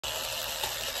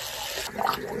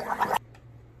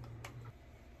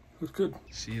Looks good.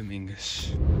 See you,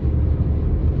 Mingus.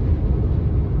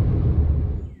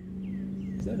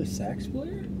 Is that a sax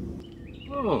player?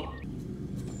 Oh.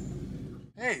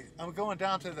 Hey, I'm going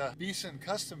down to the Beason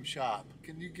custom shop.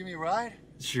 Can you give me a ride?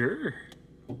 Sure.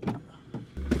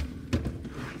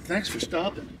 Thanks for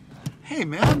stopping. Hey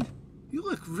man, you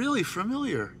look really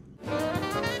familiar.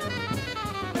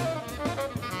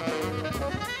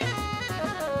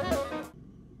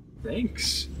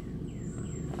 Thanks.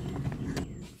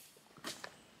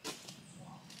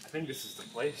 I think this is the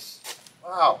place.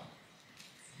 Wow.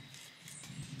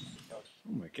 Oh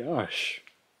my gosh.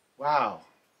 Wow.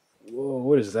 Whoa,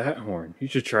 what is that horn? You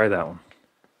should try that one.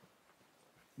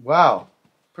 Wow.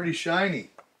 Pretty shiny.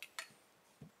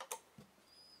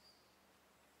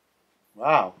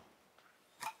 Wow.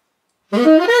 Hey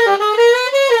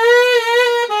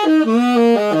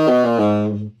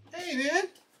man.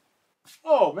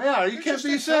 Oh man, are you Ken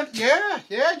Beason? Yeah,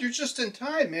 you're just in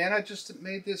time, man. I just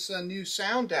made this new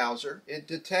sound dowser. It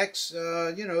detects,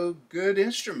 you know, good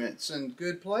instruments and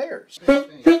good players.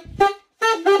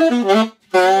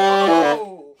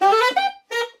 Oh.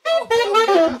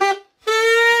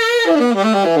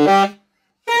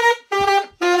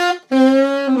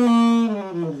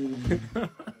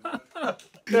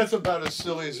 That's about as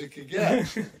silly as it could get.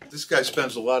 This guy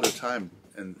spends a lot of time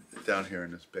down here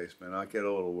in this basement. I get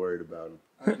a little worried about him.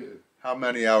 I do. How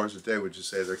many hours a day would you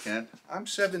say there, Ken? I'm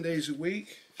 7 days a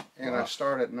week, and Wow. I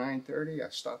start at 9:30. I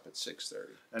stop at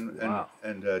 6:30.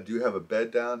 And do you have a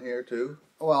bed down here too?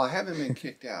 Well, I haven't been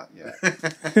kicked out yet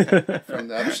from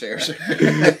the upstairs.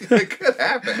 It could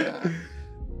happen. Huh?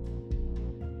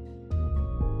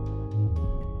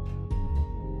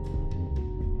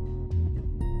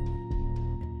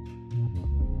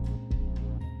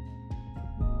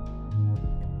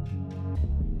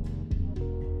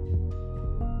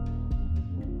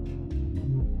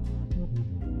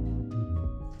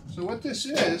 So what this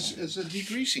is a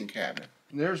degreasing cabinet.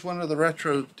 And there's one of the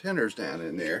retro tenors down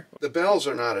in there. The bells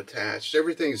are not attached.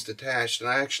 Everything's detached, and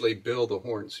I actually build the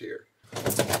horns here.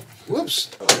 Whoops.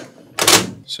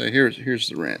 So here's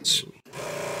the rinse.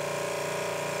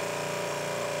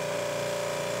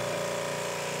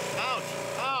 Ouch!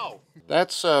 Ow!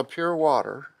 That's pure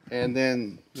water. And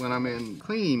then when I'm in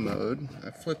cleaning mode,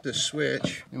 I flip this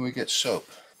switch, and we get soap.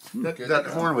 That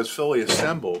horn was fully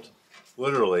assembled,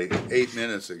 literally 8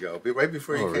 minutes ago, right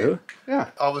before you came. Really?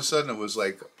 Yeah. All of a sudden, it was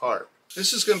like apart.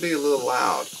 This is going to be a little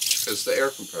loud because the air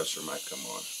compressor might come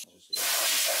on.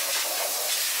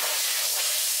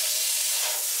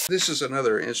 This is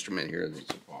another instrument here that's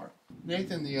apart.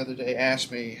 Nathan the other day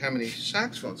asked me how many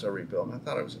saxophones I rebuilt, and I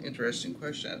thought it was an interesting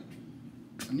question.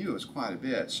 I knew it was quite a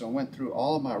bit, so I went through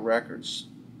all of my records,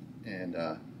 and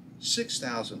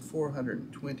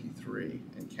 6,423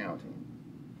 and counting.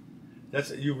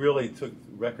 You really took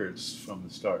records from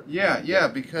the start. Yeah,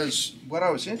 because what I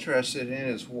was interested in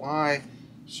is why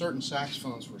certain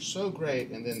saxophones were so great,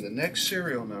 and then the next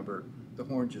serial number, the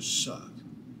horn just sucked.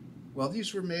 Well,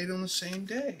 these were made on the same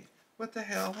day. What the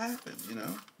hell happened, you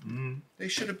know? Mm-hmm. They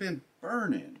should have been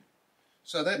burning.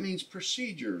 So that means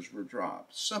procedures were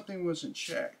dropped. Something wasn't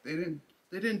checked. They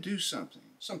didn't do something.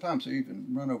 Sometimes they even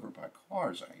run over by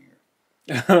cars, I hear.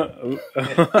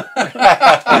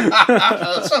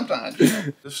 Sometimes.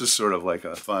 This is sort of like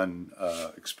a fun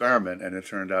experiment, and it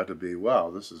turned out to be, wow,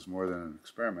 this is more than an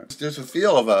experiment. There's a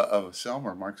feel of a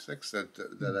Selmer Mark VI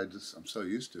that I'm so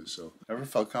used to. So I never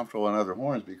felt comfortable on other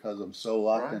horns because I'm so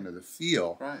locked into the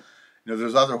feel. Right. You know,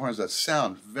 there's other horns that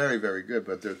sound very, very good,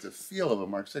 but there's the feel of a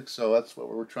Mark VI, so that's what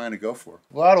we're trying to go for.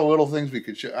 A lot of little things we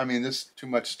could show. I mean, this is too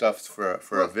much stuff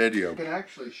for a video. You can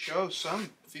actually show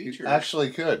some features. You actually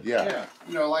could, yeah. Yeah.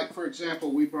 You know, like, for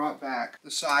example, we brought back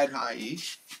the side high E.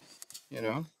 You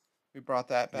know, we brought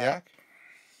that back. Yeah.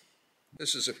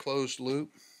 This is a closed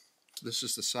loop. This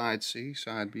is the side C,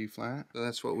 side B flat. So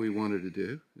that's what we wanted to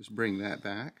do, is bring that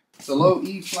back. The low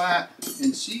E flat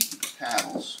and C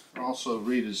paddles are also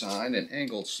redesigned and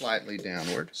angled slightly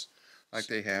downwards, like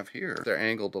they have here. They're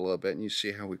angled a little bit, and you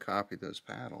see how we copied those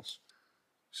paddles.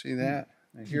 See that?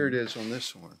 And here it is on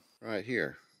this one, right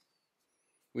here.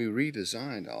 We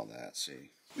redesigned all that, see.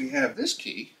 We have this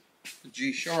key, the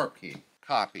G sharp key,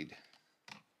 copied.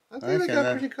 I think they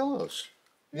got pretty close.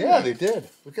 Yeah, they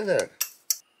did. Look at that.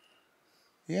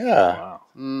 Yeah. Wow.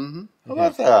 Mm-hmm. How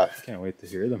about that? Can't wait to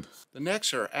hear them. The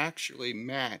necks are actually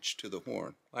matched to the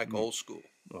horn, like old school.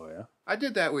 Oh yeah. I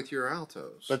did that with your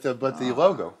altos. But the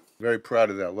logo. Very proud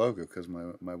of that logo because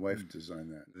my wife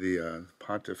designed that. The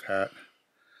pontiff hat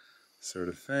sort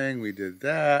of thing. We did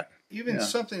that. Even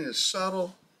something as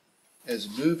subtle as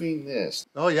moving this.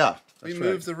 Oh yeah. We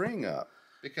moved the ring up.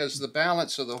 because the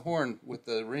balance of the horn with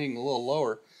the ring a little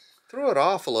lower threw it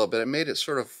off a little bit. It made it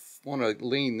sort of want to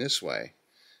lean this way.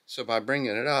 So by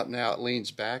bringing it up, now it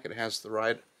leans back. It has the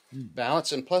right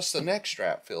balance, and plus the neck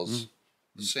strap feels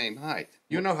the same height.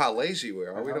 You know how lazy we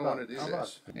are. We don't want to do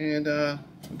this. And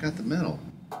we got the metal.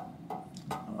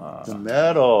 The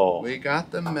metal. We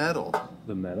got the metal.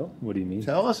 The metal? What do you mean?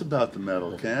 Tell us about the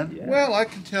metal, Ken. Yeah. Well, I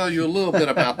can tell you a little bit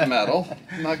about the metal.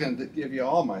 I'm not going to give you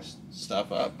all my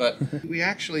stuff up, but we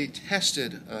actually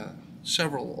tested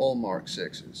several old Mark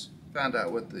 6s. Found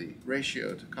out what the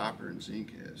ratio to copper and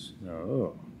zinc is.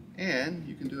 Oh. And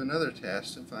you can do another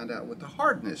test and find out what the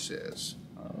hardness is.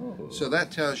 Oh. So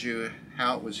that tells you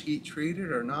how it was heat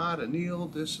treated or not,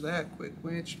 annealed, this, that, quick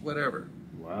quenched, whatever.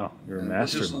 Wow, you're a And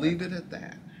master. we'll just leave it at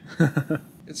that.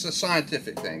 It's a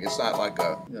scientific thing. It's not like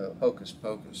a hocus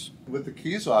pocus. With the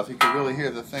keys off, you could really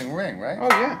hear the thing ring, right? Oh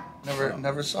yeah.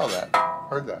 Never saw that.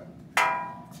 Heard that.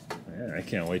 Man, I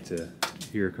can't wait to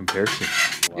hear a comparison.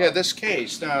 Wow. Yeah, this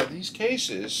case. Now these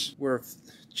cases were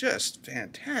just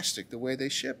fantastic the way they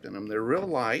shipped in them. They're real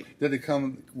light. Did it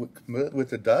come with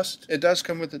the dust? It does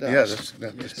come with the dust.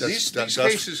 Yeah, these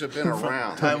cases have been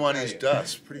around. Taiwanese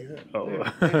dust, pretty good.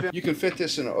 Oh. You can fit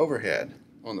this in an overhead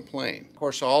on the plane. Of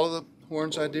course, all of the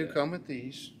horns I do come with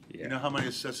these. You know how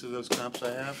many sets of those comps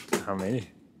I have? How many?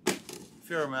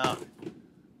 Fair amount.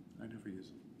 I never use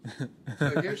them.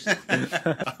 So here's,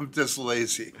 I'm just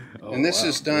lazy. Oh, and this wow.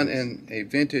 is done in a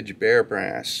vintage bare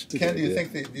brass. Ken, do you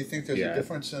think there's a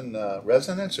difference in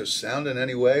resonance or sound in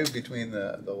any way between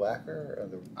the lacquer or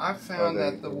the? I've found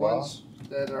that the ones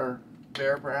that are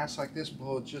bare brass like this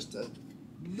blow just a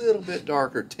little bit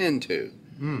darker, tend to.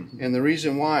 And the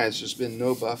reason why is there's been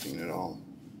no buffing at all.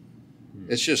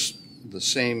 It's just the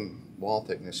same wall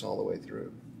thickness all the way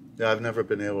through. Yeah, I've never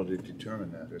been able to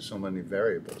determine that. There's so many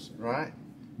variables. Right.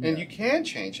 And you can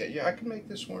change it. Yeah, I can make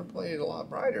this horn play a lot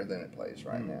brighter than it plays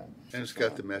right now. And it's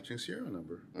got the matching serial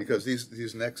number because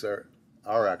these necks are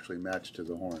actually matched to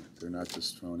the horn. They're not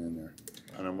just thrown in there.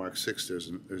 On a Mark 6, there's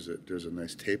a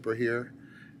nice taper here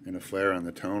and a flare on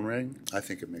the tone ring. I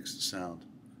think it makes the sound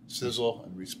sizzle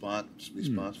and response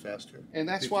faster. And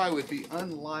that's why it would be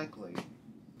unlikely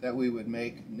that we would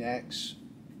make necks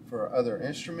for other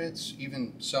instruments,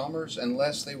 even Selmers,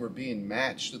 unless they were being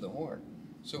matched to the horn.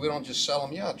 So we don't just sell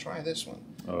them, yeah, try this one.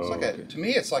 Oh, it's like okay. to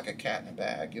me, it's like a cat in a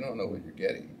bag. You don't know what you're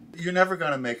getting. You're never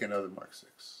going to make another Mark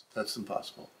 6. That's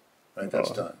impossible. Right? That's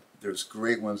done. There's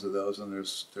great ones of those, and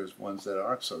there's ones that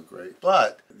aren't so great.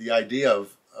 But the idea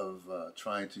of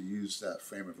trying to use that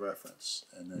frame of reference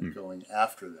and then going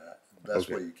after that the best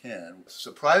way you can.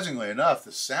 Surprisingly enough,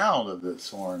 the sound of this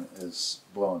horn is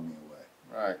blowing me away.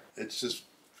 Right. It's just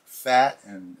fat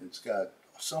and it's got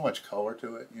so much color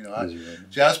to it. You know,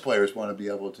 jazz players want to be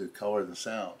able to color the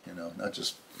sound. You know, not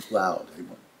just loud. They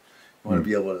want to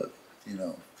be able to, you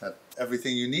know, have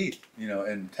everything you need. You know,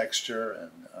 and texture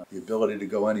and the ability to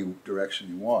go any direction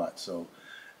you want. So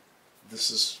this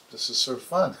is sort of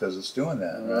fun because it's doing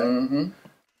that, right? Mm-hmm.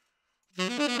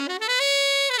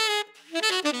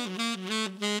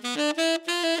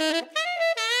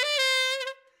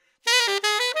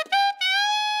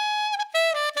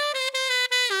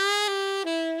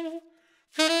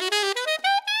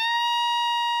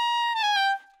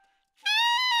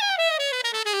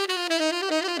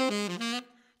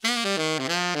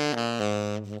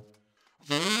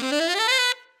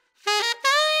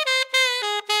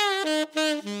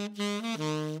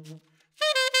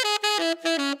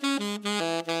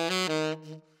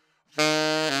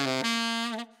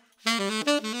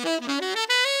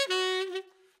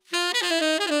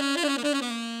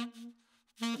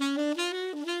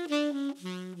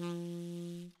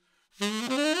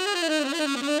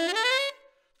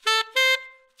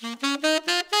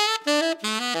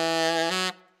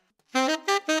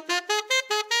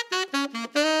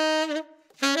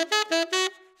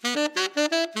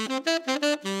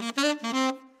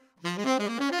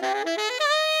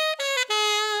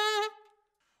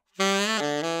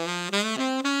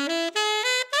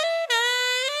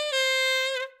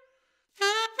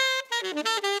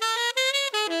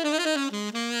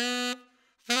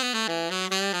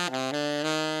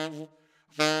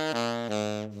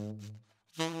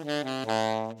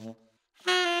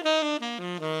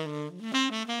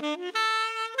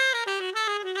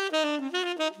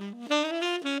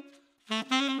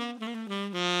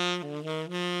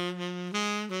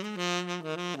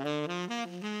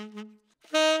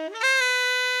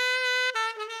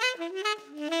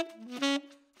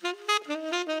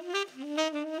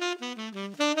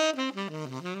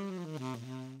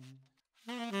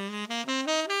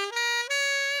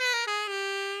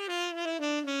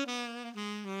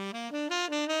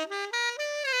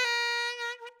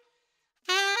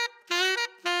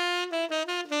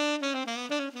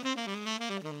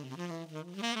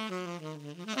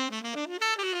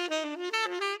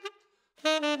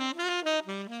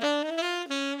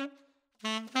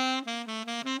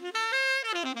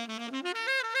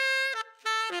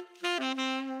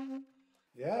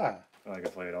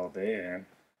 all day, man.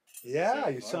 Yeah,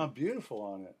 you sound beautiful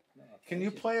on it. Can you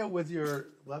play it with your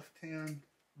left hand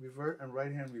revert and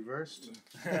right hand reversed?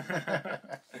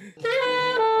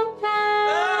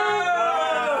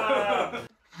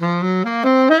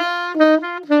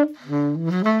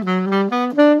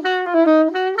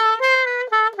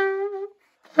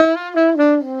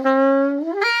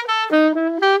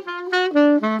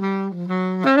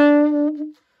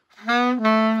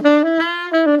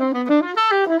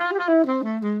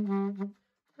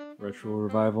 Retro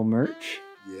Revival merch?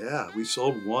 Yeah, we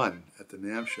sold one at the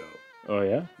NAMM show. Oh,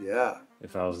 yeah? Yeah.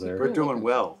 If I was there. We're doing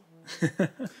well.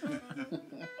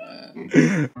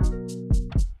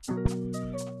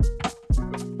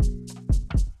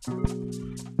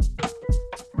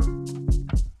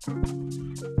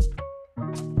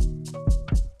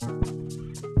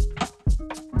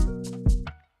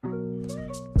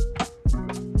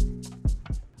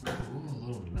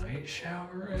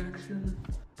 Shower action.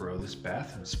 Bro, this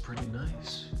bathroom's pretty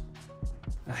nice.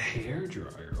 A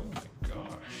hairdryer, oh my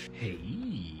gosh. Hey,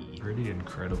 pretty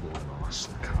incredible and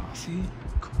awesome coffee.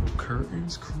 Cool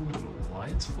curtains, cool little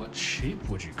lights. What shape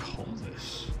would you call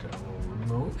this? Got a little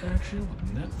remote action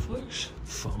with Netflix,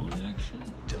 phone action,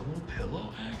 double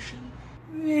pillow action.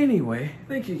 Anyway,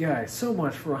 thank you guys so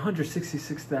much for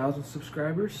 166,000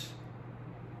 subscribers.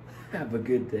 Have a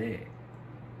good day.